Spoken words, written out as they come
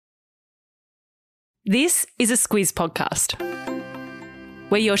This is a Squiz podcast.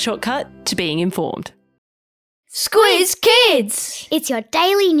 We're your shortcut to being informed. Squiz Kids! It's your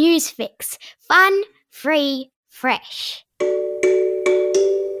daily news fix. Fun, free, fresh.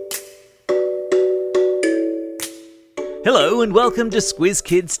 Hello and welcome to Squiz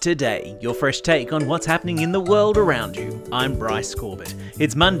Kids Today, your fresh take on what's happening in the world around you. I'm Bryce Corbett.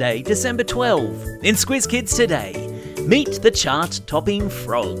 It's Monday, December 12. In Squiz Kids Today, meet the chart-topping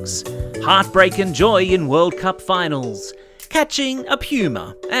frogs, heartbreak and joy in World Cup finals, catching a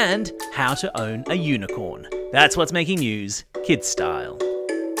puma, and how to own a unicorn. That's what's making news, kids style.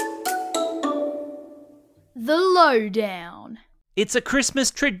 The Lowdown. It's a Christmas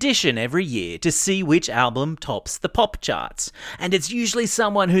tradition every year to see which album tops the pop charts, and it's usually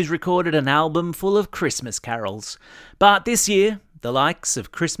someone who's recorded an album full of Christmas carols. But this year, the likes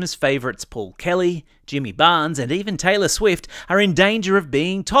of Christmas favourites Paul Kelly, Jimmy Barnes, and even Taylor Swift are in danger of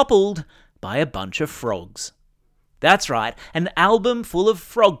being toppled by a bunch of frogs. That's right, an album full of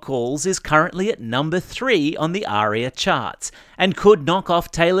frog calls is currently at number 3 on the ARIA charts, and could knock off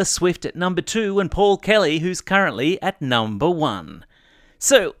Taylor Swift at number 2 and Paul Kelly, who's currently at number 1.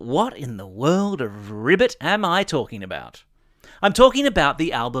 So, what in the world of ribbit am I talking about? I'm talking about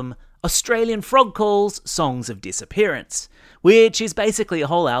the album Australian Frog Calls Songs of Disappearance, which is basically a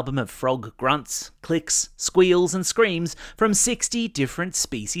whole album of frog grunts, clicks, squeals and screams from 60 different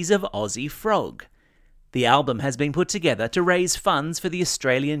species of Aussie frog. The album has been put together to raise funds for the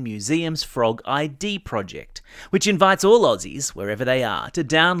Australian Museum's Frog ID project, which invites all Aussies, wherever they are, to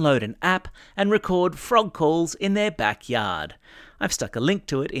download an app and record frog calls in their backyard. I've stuck a link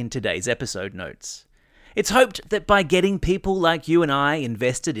to it in today's episode notes. It's hoped that by getting people like you and I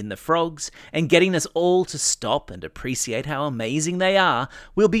invested in the frogs and getting us all to stop and appreciate how amazing they are,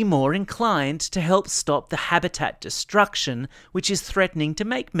 we'll be more inclined to help stop the habitat destruction which is threatening to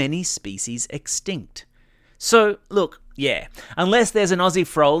make many species extinct. So, look, unless there's an Aussie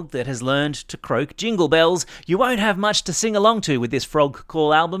frog that has learned to croak jingle bells, you won't have much to sing along to with this frog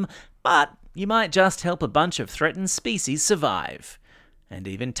call album, but you might just help a bunch of threatened species survive. And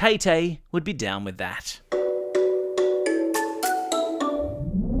even Tay-Tay would be down with that.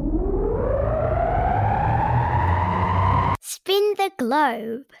 Spin the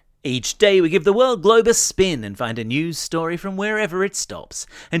globe. Each day we give the world globe a spin and find a news story from wherever it stops.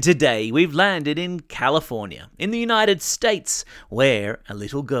 And today we've landed in California, in the United States, where a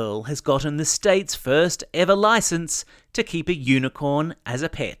little girl has gotten the state's first ever license to keep a unicorn as a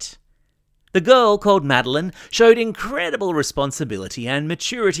pet. The girl, called Madeline, showed incredible responsibility and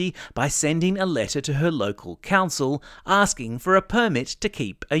maturity by sending a letter to her local council asking for a permit to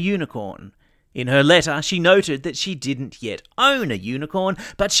keep a unicorn. In her letter, she noted that she didn't yet own a unicorn,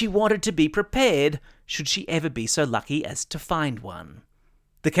 but she wanted to be prepared should she ever be so lucky as to find one.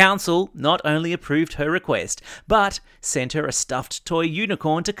 The council not only approved her request, but sent her a stuffed toy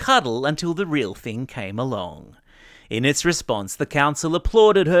unicorn to cuddle until the real thing came along. In its response, the council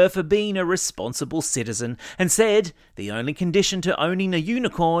applauded her for being a responsible citizen and said the only condition to owning a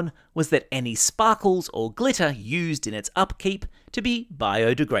unicorn was that any sparkles or glitter used in its upkeep to be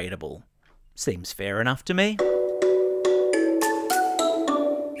biodegradable. Seems fair enough to me.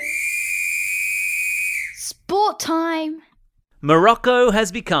 Sport time! Morocco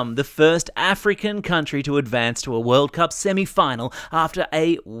has become the first African country to advance to a World Cup semi-final after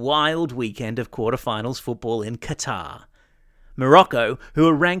a wild weekend of quarter-finals football in Qatar. Morocco, who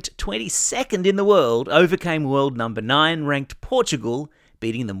are ranked 22nd in the world, overcame world number 9 ranked Portugal,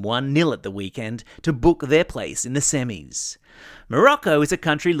 beating them 1-0 at the weekend to book their place in the semis. Morocco is a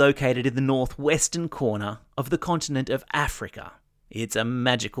country located in the northwestern corner of the continent of Africa. It's a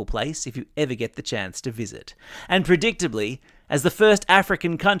magical place if you ever get the chance to visit. And predictably, as the first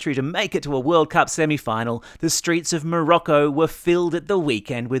African country to make it to a World Cup semi-final, the streets of Morocco were filled at the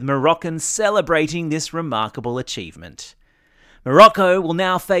weekend with Moroccans celebrating this remarkable achievement. Morocco will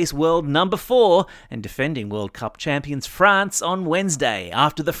now face world number 4 and defending World Cup champions France on Wednesday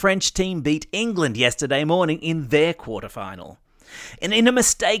after the French team beat England yesterday morning in their quarter-final. And in a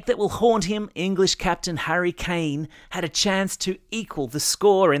mistake that will haunt him, English captain Harry Kane had a chance to equal the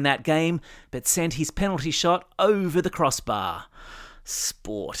score in that game, but sent his penalty shot over the crossbar.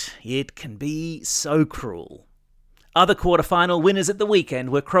 Sport, it can be so cruel. Other quarter-final winners at the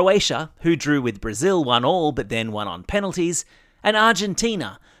weekend were Croatia, who drew with Brazil 1-1 but then won on penalties, and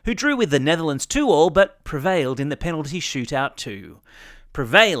Argentina, who drew with the Netherlands 2-2 but prevailed in the penalty shootout too.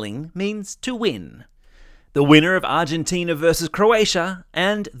 Prevailing means to win. The winner of Argentina versus Croatia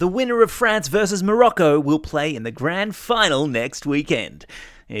and the winner of France versus Morocco will play in the grand final next weekend.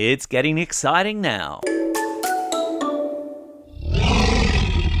 It's getting exciting now.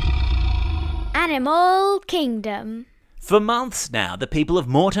 Animal Kingdom. For months now, the people of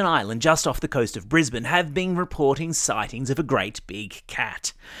Moreton Island, just off the coast of Brisbane, have been reporting sightings of a great big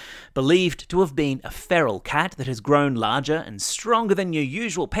cat. Believed to have been a feral cat that has grown larger and stronger than your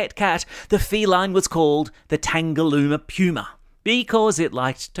usual pet cat, the feline was called the Tangalooma puma, because it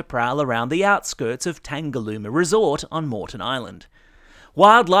liked to prowl around the outskirts of Tangalooma Resort on Moreton Island.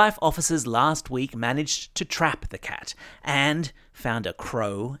 Wildlife officers last week managed to trap the cat and found a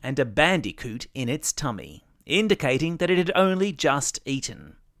crow and a bandicoot in its tummy, indicating that it had only just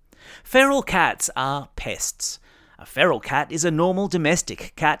eaten. Feral cats are pests. A feral cat is a normal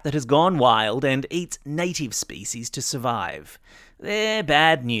domestic cat that has gone wild and eats native species to survive. They're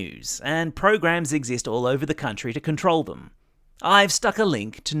bad news, and programs exist all over the country to control them. I've stuck a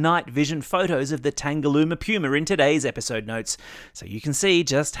link to night vision photos of the Tangalooma puma in today's episode notes, so you can see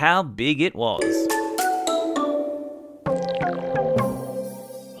just how big it was.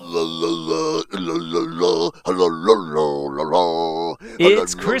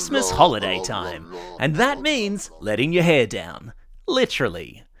 It's Christmas holiday time, and that means letting your hair down.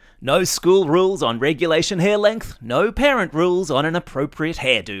 Literally. No school rules on regulation hair length, no parent rules on an appropriate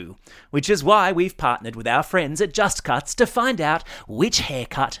hairdo. Which is why we've partnered with our friends at Just Cuts to find out which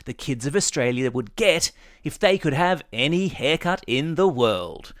haircut the kids of Australia would get if they could have any haircut in the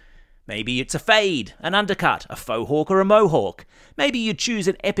world. Maybe it's a fade, an undercut, a faux hawk or a mohawk. Maybe you choose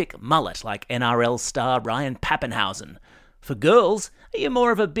an epic mullet like NRL star Ryan Pappenhausen. For girls, are you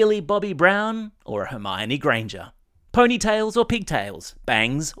more of a Billy Bobby Brown or a Hermione Granger? Ponytails or pigtails,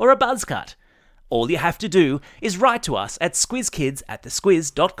 bangs or a buzz cut? All you have to do is write to us at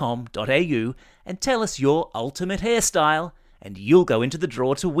squizkids@thesquiz.com.au and tell us your ultimate hairstyle, and you'll go into the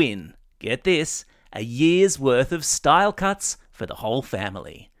draw to win, get this, a year's worth of style cuts for the whole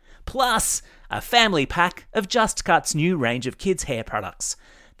family. Plus, a family pack of Just Cuts' new range of kids' hair products,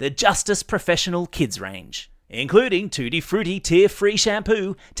 the Justice Professional Kids range, including Tutti Frutti tear-free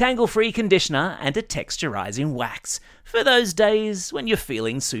shampoo, tangle-free conditioner, and a texturizing wax for those days when you're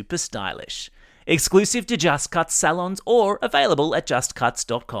feeling super stylish. Exclusive to Just Cuts salons or available at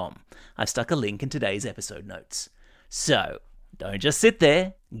justcuts.com. I've stuck a link in today's episode notes. So, don't just sit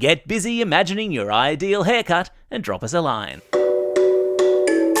there. Get busy imagining your ideal haircut and drop us a line.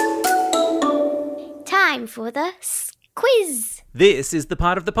 Time for the quiz. This is the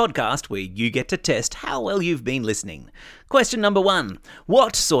part of the podcast where you get to test how well you've been listening. Question number 1.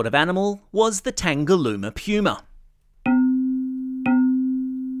 What sort of animal was the Tangalooma puma?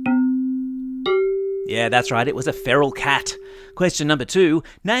 Yeah, that's right, it was a feral cat. Question number 2.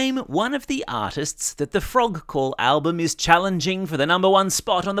 Name one of the artists that the Frog Call album is challenging for the number 1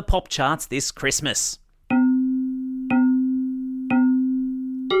 spot on the pop charts this Christmas.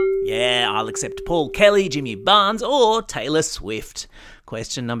 Yeah, I'll accept Paul Kelly, Jimmy Barnes, or Taylor Swift.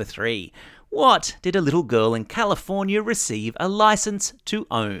 Question number 3. What did a little girl in California receive a license to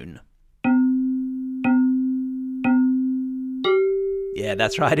own? Yeah,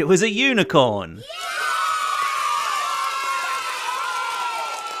 that's right, it was a unicorn.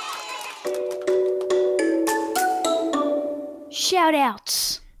 Shout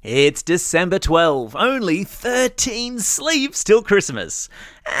outs. It's December 12, only 13 sleeps till Christmas,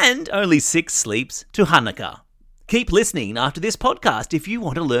 and only 6 sleeps to Hanukkah. Keep listening after this podcast if you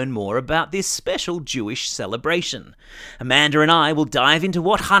want to learn more about this special Jewish celebration. Amanda and I will dive into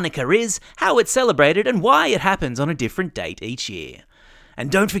what Hanukkah is, how it's celebrated, and why it happens on a different date each year. And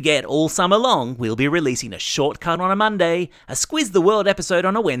don't forget, all summer long, we'll be releasing a shortcut on a Monday, a Squiz the World episode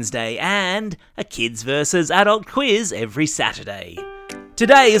on a Wednesday, and a Kids vs. Adult quiz every Saturday.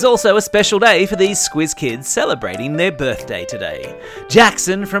 Today is also a special day for these Squiz kids celebrating their birthday today.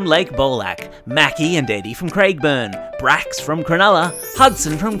 Jackson from Lake Bolac, Mackie and Eddie from Craigburn, Brax from Cronulla,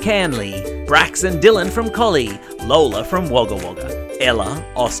 Hudson from Canley, Brax and Dylan from Collie, Lola from Wagga Wagga, Ella,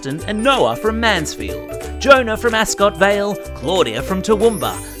 Austin and Noah from Mansfield, Jonah from Ascot Vale, Claudia from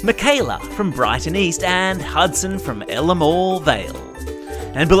Toowoomba, Michaela from Brighton East, and Hudson from Ellamore Vale.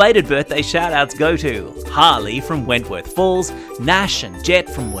 And belated birthday shout-outs go to Harley from Wentworth Falls, Nash and Jet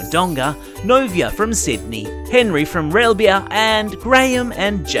from Wodonga, Novia from Sydney, Henry from Relbia, and Graham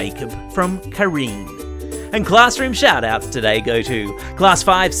and Jacob from Kareen. And classroom shout-outs today go to Class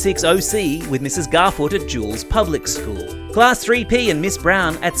 560C with Mrs. Garfoot at Jules Public School, Class 3P and Miss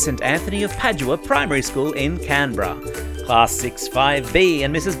Brown at St Anthony of Padua Primary School in Canberra, Class 65B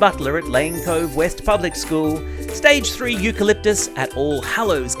and Mrs. Butler at Lane Cove West Public School, Stage 3 Eucalyptus at All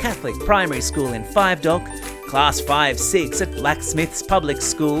Hallows Catholic Primary School in Five Dock, Class 5-6 at Blacksmiths Public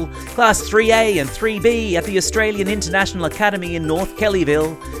School, Class 3A and 3B at the Australian International Academy in North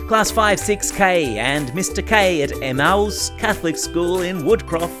Kellyville, Class 5-6K and Mr K at Emmaus Catholic School in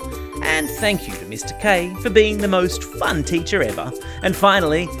Woodcroft, And thank you to Mr. K for being the most fun teacher ever. And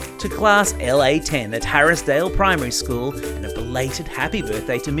finally, to Class LA10 at Harrisdale Primary School, and a belated happy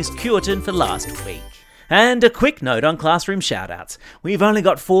birthday to Miss Curtin for last week. And a quick note on classroom shoutouts. We've only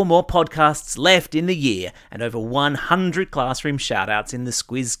got 4 more podcasts left in the year and over 100 classroom shoutouts in the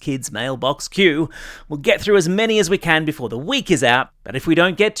Squiz Kids mailbox queue. We'll get through as many as we can before the week is out, but if we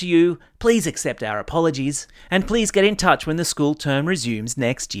don't get to you, please accept our apologies and please get in touch when the school term resumes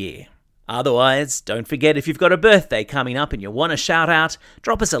next year. Otherwise, don't forget, if you've got a birthday coming up and you want a shout out,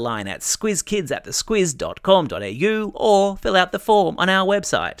 drop us a line at squizkids@thesquiz.com.au or fill out the form on our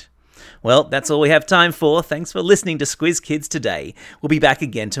website. Well, that's all we have time for. Thanks for listening to Squiz Kids today. We'll be back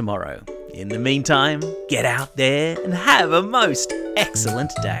again tomorrow. In the meantime, get out there and have a most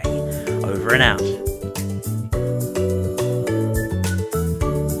excellent day. Over and out.